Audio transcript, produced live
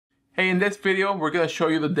Hey, in this video, we're going to show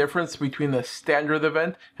you the difference between a standard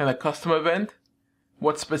event and a custom event,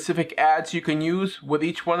 what specific ads you can use with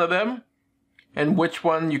each one of them, and which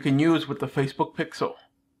one you can use with the Facebook Pixel.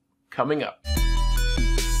 Coming up.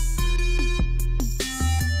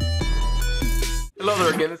 Hello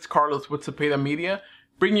there again, it's Carlos with Zepeda Media,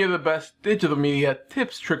 bringing you the best digital media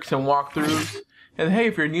tips, tricks, and walkthroughs. And hey,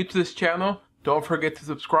 if you're new to this channel, don't forget to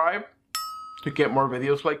subscribe to get more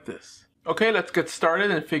videos like this. Okay, let's get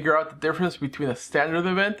started and figure out the difference between a standard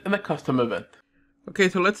event and a custom event. Okay,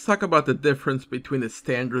 so let's talk about the difference between a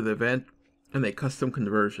standard event and a custom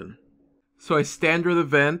conversion. So a standard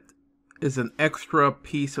event is an extra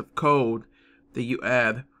piece of code that you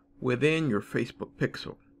add within your Facebook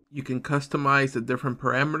Pixel. You can customize the different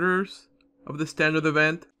parameters of the standard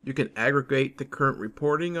event. You can aggregate the current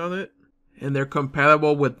reporting on it. And they're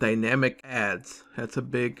compatible with dynamic ads. That's a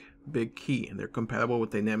big key. And they're compatible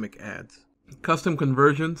with dynamic ads. Custom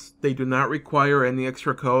conversions, they do not require any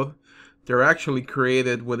extra code. They're actually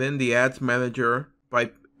created within the ads manager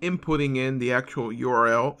by inputting in the actual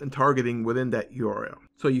URL and targeting within that URL.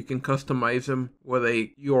 So you can customize them with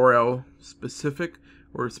a URL specific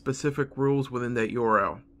or specific rules within that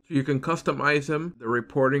URL. So you can customize them. The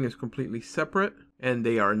reporting is completely separate and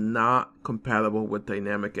they are not compatible with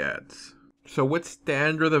dynamic ads. So with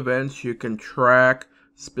standard events, you can track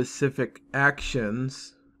specific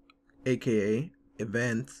actions, aka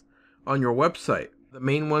events, on your website. The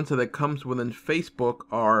main ones that it comes within Facebook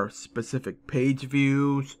are specific page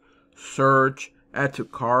views, search, add to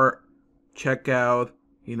cart, checkout,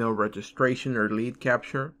 registration or lead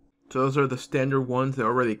capture. So those are the standard ones that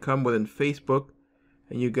already come within Facebook,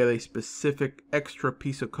 and you get a specific extra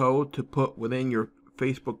piece of code to put within your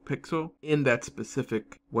Facebook Pixel in that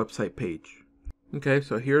specific website page. Okay,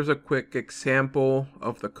 so here's a quick example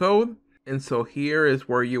of the code. And so here is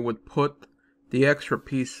where you would put the extra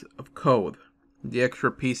piece of code, the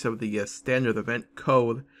extra piece of the standard event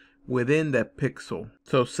code within that pixel.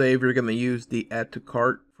 So say if you're going to use the add to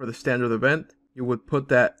cart for the standard event, you would put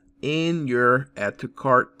that in your add to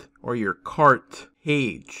cart or your cart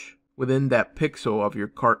page within that pixel of your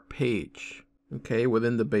cart page, okay,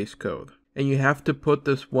 within the base code. And you have to put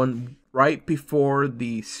this one right before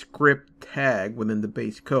the script tag within the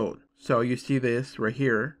base code. So you see this right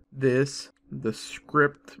here, the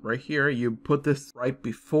script right here, you put this right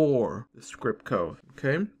before the script code,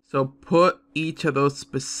 okay? So put each of those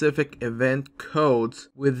specific event codes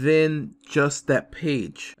within just that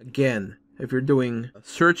page. Again, if you're doing a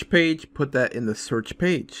search page, put that in the search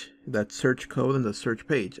page, that search code in the search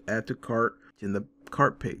page, add to cart in the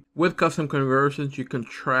cart page. With custom conversions, you can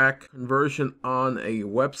track conversion on a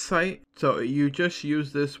website. So you just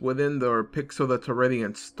use this within the pixel that's already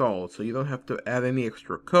installed. So you don't have to add any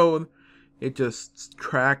extra code. It just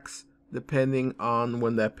tracks depending on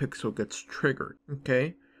when that pixel gets triggered.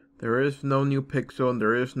 Okay. There is no new pixel and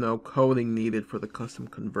there is no coding needed for the custom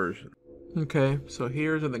conversion. Okay. So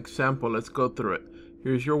here's an example. Let's go through it.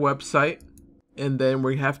 Here's your website. And then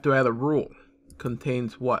we have to add a rule.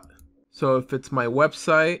 Contains what? So if it's my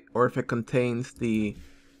website, or if it contains the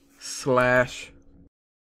 /cart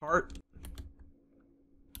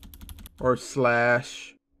or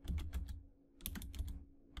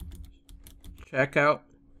 /checkout,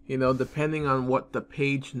 depending on what the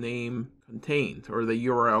page name contains or the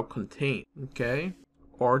URL contains, okay?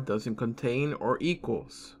 Or doesn't contain or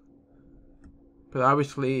equals. But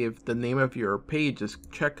obviously if the name of your page is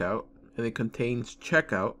checkout and it contains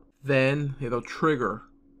checkout, then it'll trigger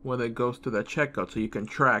when it goes to that checkout, so you can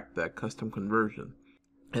track that custom conversion.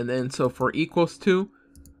 And then so for equals to,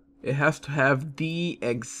 it has to have the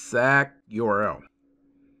exact URL.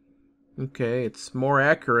 Okay, it's more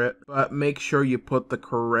accurate, but make sure you put the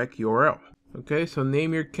correct URL. Okay, so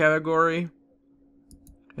name your category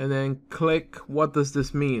and then click what does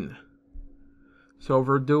this mean. So if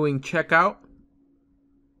we're doing checkout,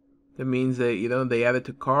 that means that they added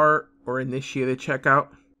to cart or initiated checkout.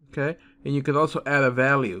 Okay, and you can also add a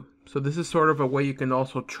value. So this is sort of a way you can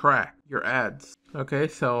also track your ads. Okay,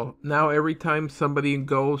 so now every time somebody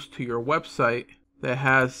goes to your website that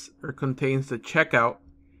has or contains the checkout,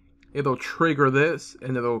 it'll trigger this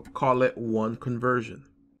and it'll call it one conversion.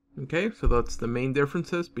 Okay, so that's the main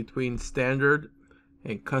differences between standard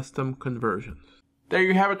and custom conversions. There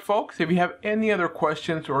you have it, folks. If you have any other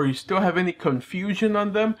questions or you still have any confusion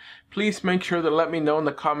on them, please make sure to let me know in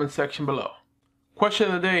the comment section below. Question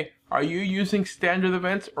of the day, are you using standard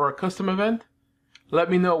events or a custom event?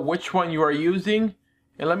 Let me know which one you are using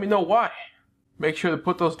and let me know why. Make sure to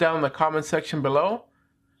put those down in the comment section below.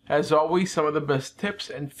 As always, some of the best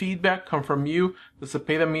tips and feedback come from you, the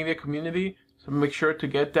Zepeda Media community, So make sure to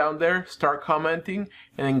get down there, start commenting,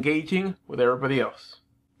 and engaging with everybody else.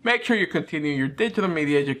 Make sure you continue your digital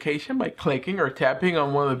media education by clicking or tapping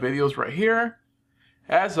on one of the videos right here.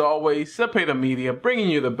 As always, Zepeda Media, bringing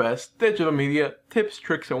you the best digital media tips,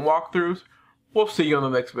 tricks, and walkthroughs. We'll see you on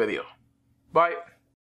the next video. Bye.